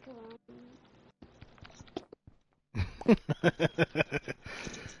 Come on.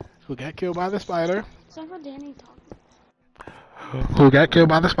 Who got killed by the spider? So what Danny talking? Who got killed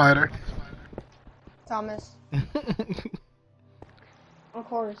by the spider? Thomas. I'm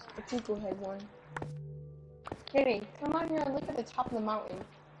course, the cuckoo head one. Hey, come on here and look at the top of the mountain.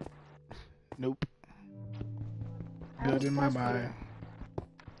 Nope. I Good was in my supposed to. mind.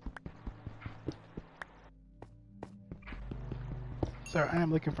 Sir, I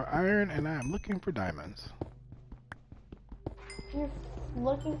am looking for iron and I am looking for diamonds. You're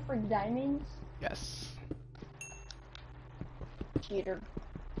looking for diamonds? Yes. Cheater.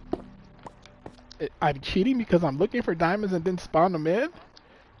 I'm cheating because I'm looking for diamonds and then spawn them in?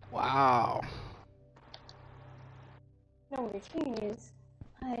 Wow. No, what you're cheating is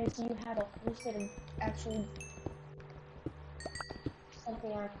because you had a full set of actually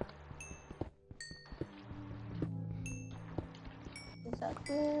something on. Is that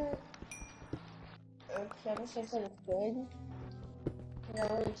good? Okay, I guess I said it's good. You know,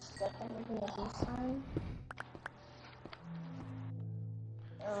 really stuck on looking at this time.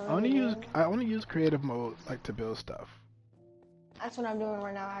 I only use creative mode like to build stuff. That's what I'm doing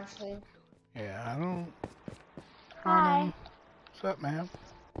right now, actually. Yeah, I don't. Hi. What's up, man?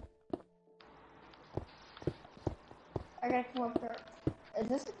 I gotta come up here. Is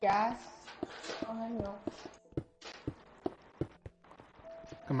this gas? Oh, I know.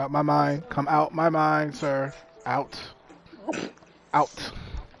 Come out my mind. Come out my mind, sir. Out. Out.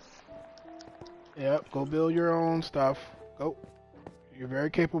 Yep, go build your own stuff. Go. You're very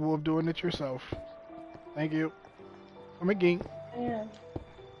capable of doing it yourself. Thank you. I'm a geek. Yeah.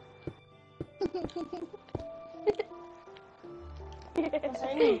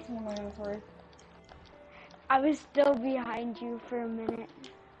 I was still behind you for a minute.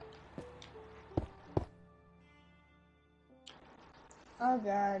 Oh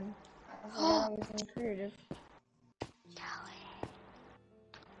god. I forgot I was in creative.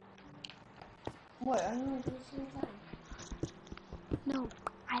 What? I don't know what you're saying. No,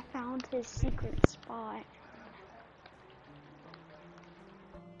 I found his secret spot.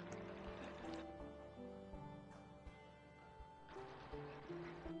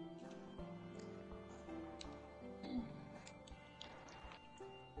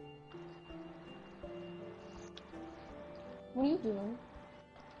 What are you doing?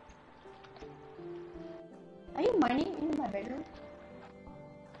 Are you mining in my bedroom?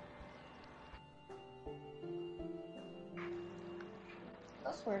 I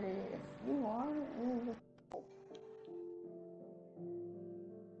swear to you, if you are, you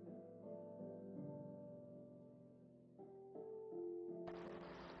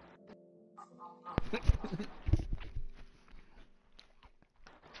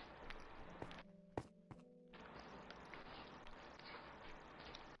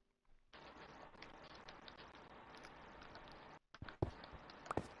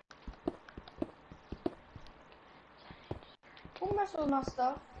don't mess with my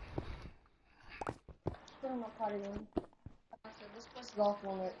stuff. Put in my potty room. This place is off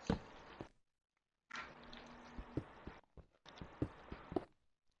limits.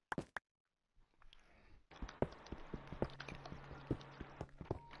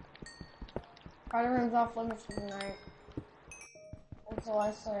 Potty room's off limits for the night. Until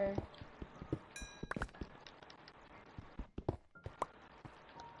I say.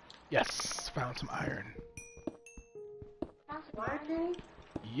 Yes, found some iron. Iron?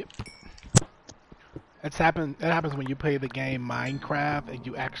 Yep. That happens when you play the game Minecraft and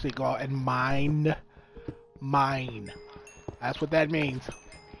you actually go out and mine. That's what that means.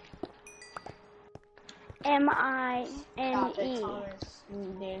 M-I-N-E. Thomas.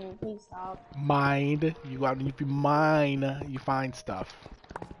 Daniel, please stop. Mind. You go out and if you mine, you find stuff.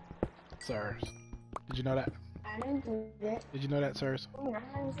 Sirs. Did you know that? I didn't do that. Did you know that, sirs? I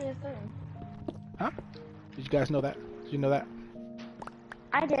didn't say a thing. Huh? Did you guys know that? Did you know that?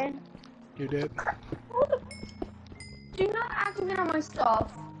 I did. You did? Do not activate on my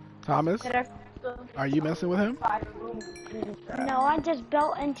stuff. Thomas? Are you messing with him? No, I just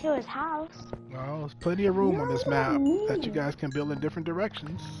built into his house. Well, there's plenty of room on this map that you guys can build in different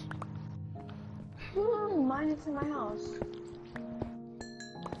directions. Mine is in my house.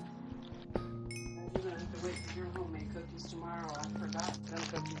 You're gonna have to wait for your homemade cookies tomorrow. I forgot them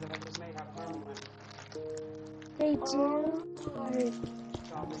cookies that I just made have caramel in them. They do. So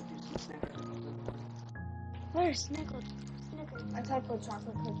I'll make you some Snickers. Where's Snickers? I typed for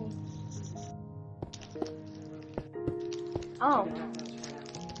chocolate cookie. Oh.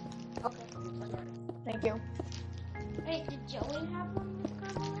 Okay. Thank you. Wait, did Joey have one with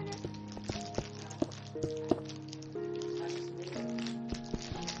caramel in it?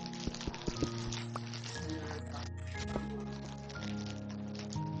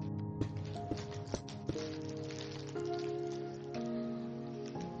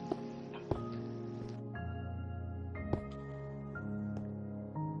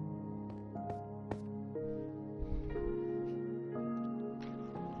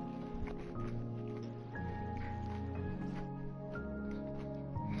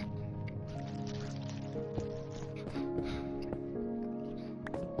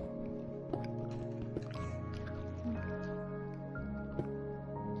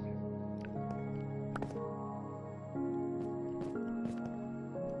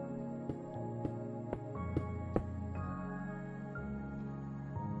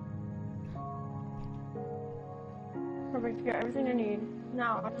 Perfect. Got everything I need.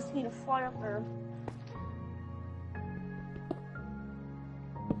 Now I just need to fly up there.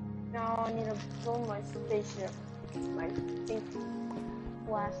 Now I need to build my spaceship. My thing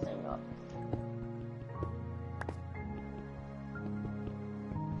blasting up.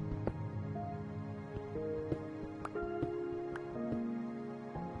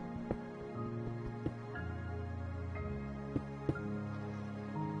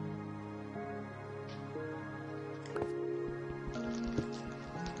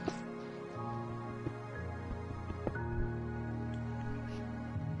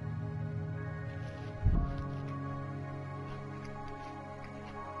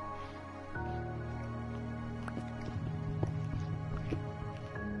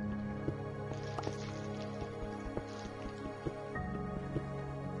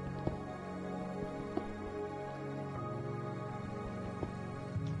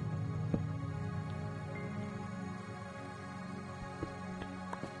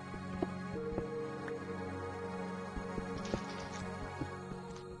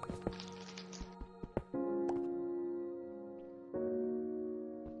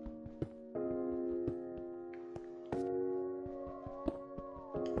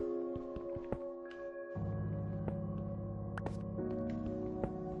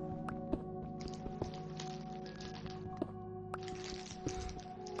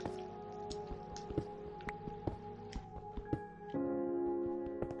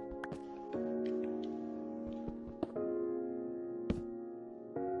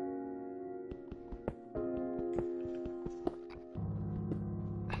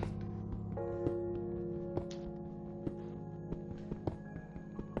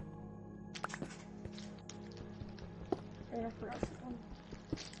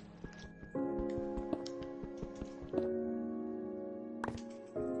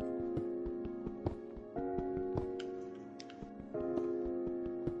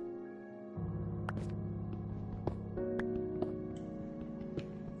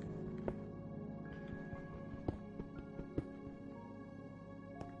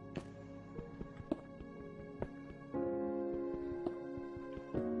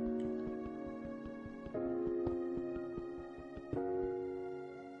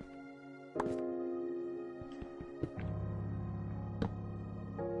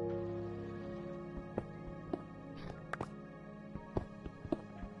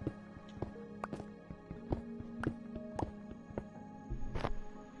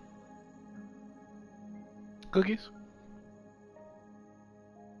 Cookies?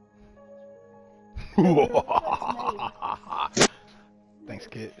 Thanks,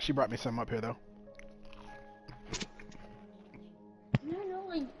 kid. She brought me some up here, though. You know,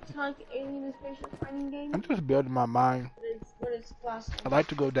 like Alien the Spaceship Finding game? I'm just building my mind. But it's plastic. I like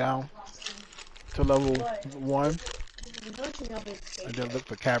to go down to level 1 The version of it and then look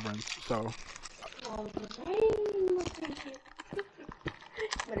for caverns. So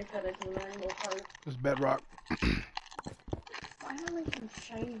but it cut into the rainbow part. this bedrock. I have like some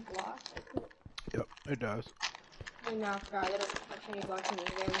shiny blocks. Yep, it does. I now forgot that it's shiny blocks in this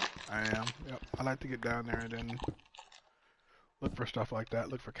game. I am. Yep. I like to get down there and then look for stuff like that.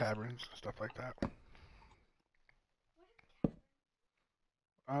 Look for caverns, stuff like that.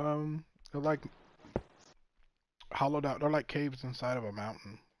 They're like hollowed out. They're like caves inside of a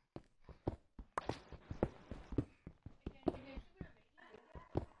mountain.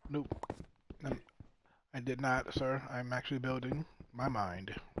 Nope. I did not, sir. I'm actually building my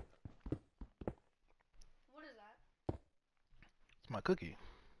mind. What is that? It's my cookie.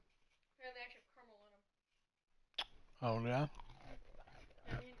 Apparently I should caramel in them. Oh, yeah?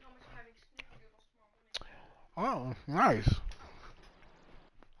 Yeah, me and Thomas are having snickerdoodles tomorrow morning. Oh, nice.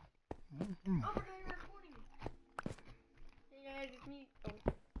 Mm-hmm. Oh, we're doing a recording. Hey guys, it's me. Oh.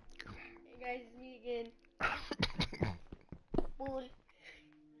 Hey guys, it's me again. Boy.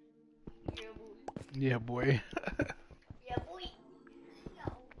 Yeah, boy. Yeah, boy. Yeah, boy. Yo,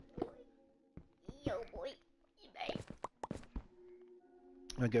 boy. Yo, boy. Hey,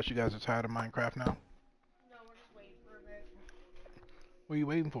 I guess you guys are tired of Minecraft now? no, we're just waiting for a bit. What are you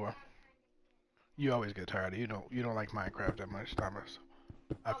waiting for? You always get tired. You don't like Minecraft that much, Thomas.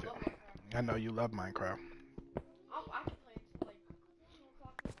 I feel. love Minecraft. I know you love Minecraft. I can play until like 2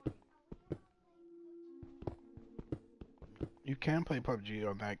 o'clock in the morning. You can play PUBG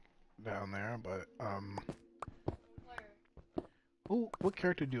on that down there, but Ooh, what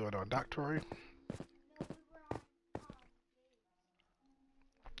character do it on? Doctor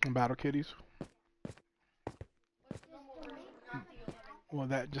and Battle Kitties? Well,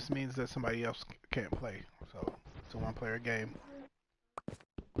 that just means that somebody else can't play. So it's a one-player game.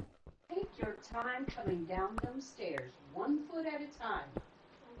 I think your time coming down them stairs, 1 foot at a time.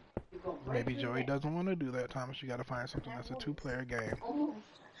 You go right Maybe through Joey that. doesn't want to do that, Thomas. You got to find something that's a 2-player game. Oh,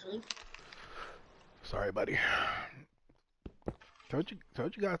 Sorry, buddy. Told you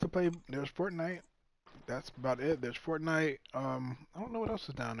guys to play. There's Fortnite. That's about it. There's Fortnite. I don't know what else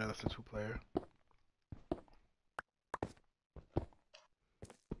is down there that's a 2-player.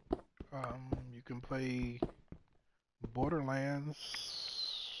 You can play Borderlands.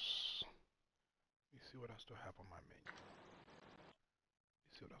 Let me see what I still have on my menu. Let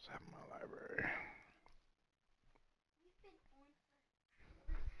me see what else I have in my library.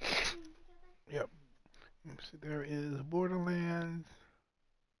 Yep. Let me see. There is Borderlands.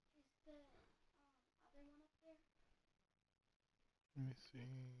 Let me see.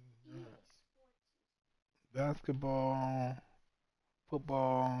 Basketball,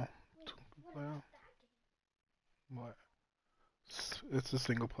 football. Player. What? It's a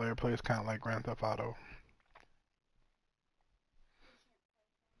single player play. It's kind of like Grand Theft Auto.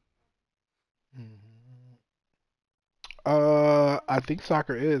 I think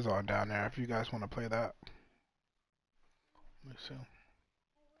soccer is on down there. If you guys want to play that. Let me see.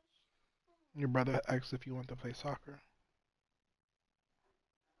 Your brother asked if you want to play soccer.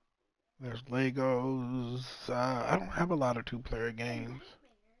 There's Legos. I don't have a lot of 2-player games.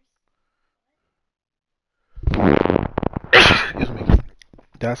 Excuse me.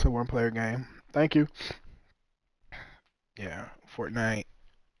 That's a 1-player game. Thank you. Yeah, Fortnite.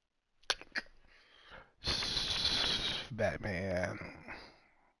 Batman.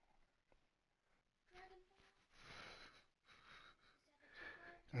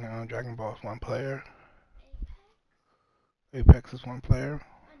 No, Dragon Ball is 1-player. Apex is 1-player.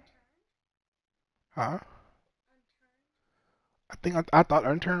 Huh? I thought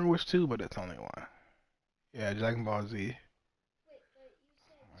Unturned was 2, but it's only 1. Yeah, Dragon Ball Z.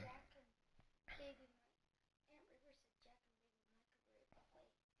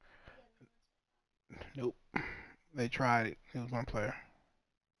 Nope. They tried it. It was 1-player.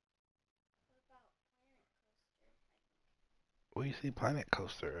 Where you see Planet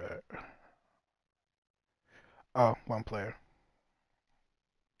Coaster at? Oh, 1-player.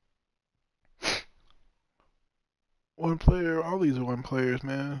 1-player. All these are 1-players,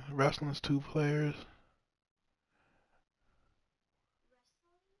 man. Wrestling's 2-players.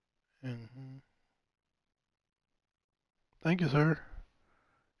 Thank you, sir.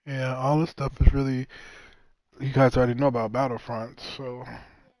 Yeah, all this stuff is really. You guys already know about Battlefront, so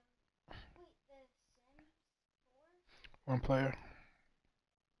 1-player.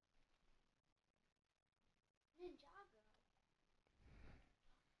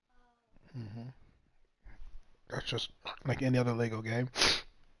 That's just like any other Lego game.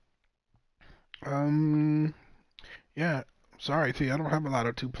 Yeah. Sorry, T. I don't have a lot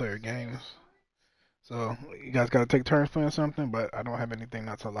of 2-player games. So you guys gotta take turns playing something, but I don't have anything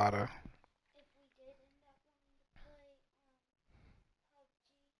that's a lot of.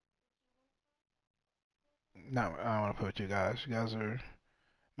 No, I don't want to play with you guys. You guys are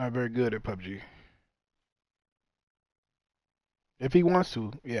not very good at PUBG. If he wants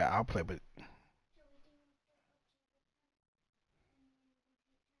to, yeah, I'll play, but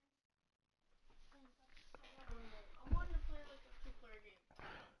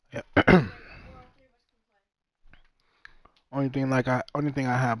yeah. Only thing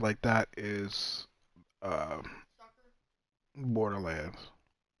I have like that is uh, Borderlands.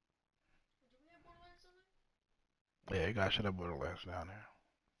 Yeah, you guys should have Borderlands down there.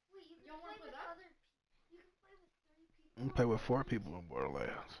 You can play with 4 people in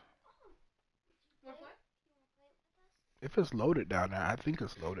Borderlands. If it's loaded down there, I think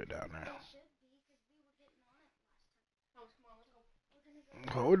it's loaded down there.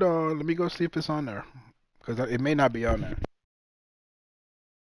 Hold on, let me go see if it's on there, because it may not be on there.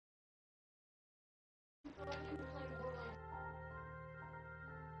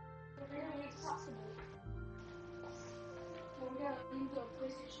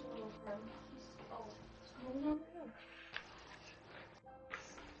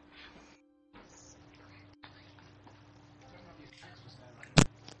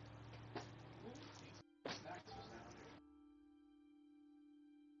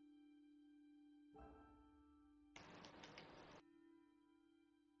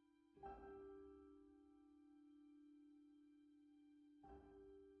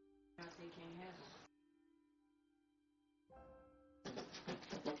 they can't have it.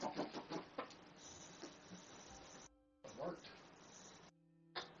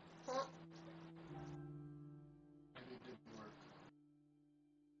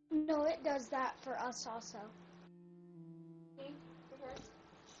 No, it does that for us also.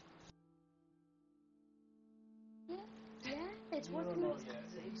 You don't know yet.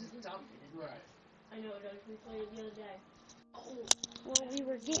 Right. I know it does. We played it the other day. Oh. Well, we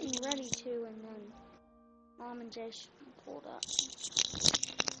were getting ready to, and then Mom and Jay pulled up.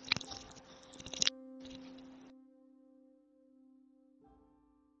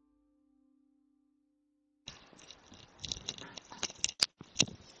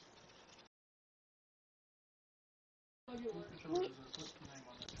 Wait.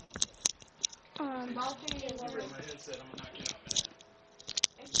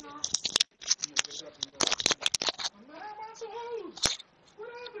 It's not. What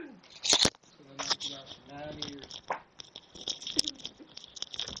happened? So I knocked you out for 9 years.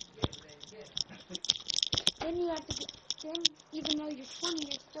 Then you have to get. Then, even though you're 20,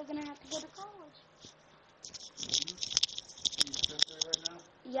 you're still gonna have to go to college. He's 5th grade right now?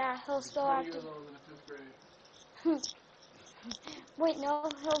 Yeah, he'll still have to. 20 years old in the 5th grade. Wait, no,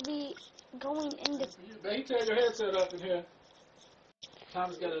 he'll be going into. Babe, turn your headset up in here.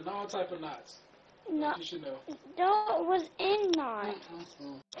 Tom's got in all type of knots. No, You should know. no, it was in knot.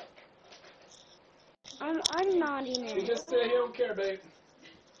 I'm unknotting He it. just said he don't care, babe.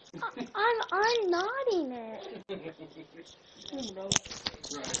 I'm unknotting it.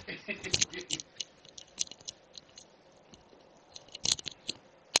 Right.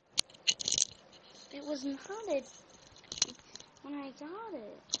 It was knotted when I got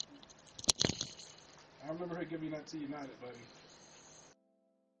it. I remember her giving that to United, buddy.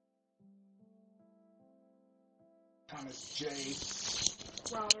 Thomas J.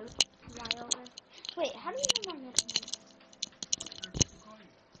 Wilder. Wait, how do you know my nickname?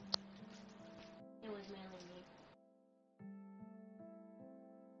 It was mainly me.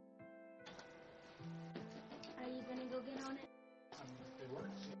 Are you gonna go get on it? It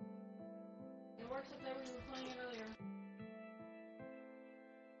works. It works if they were playing it earlier.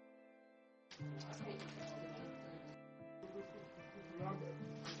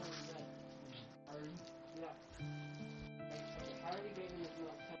 I already gave him his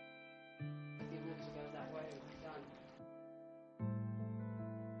milk a few minutes ago. That way it was done.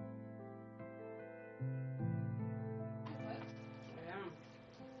 I am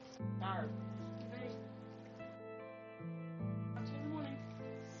tired. Up till the morning.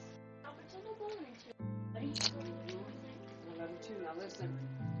 Up until the morning, too. I love you too. Now listen.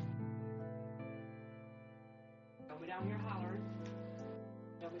 Don't be down here hollering.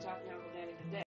 Don't be talking to Uncle Danny today.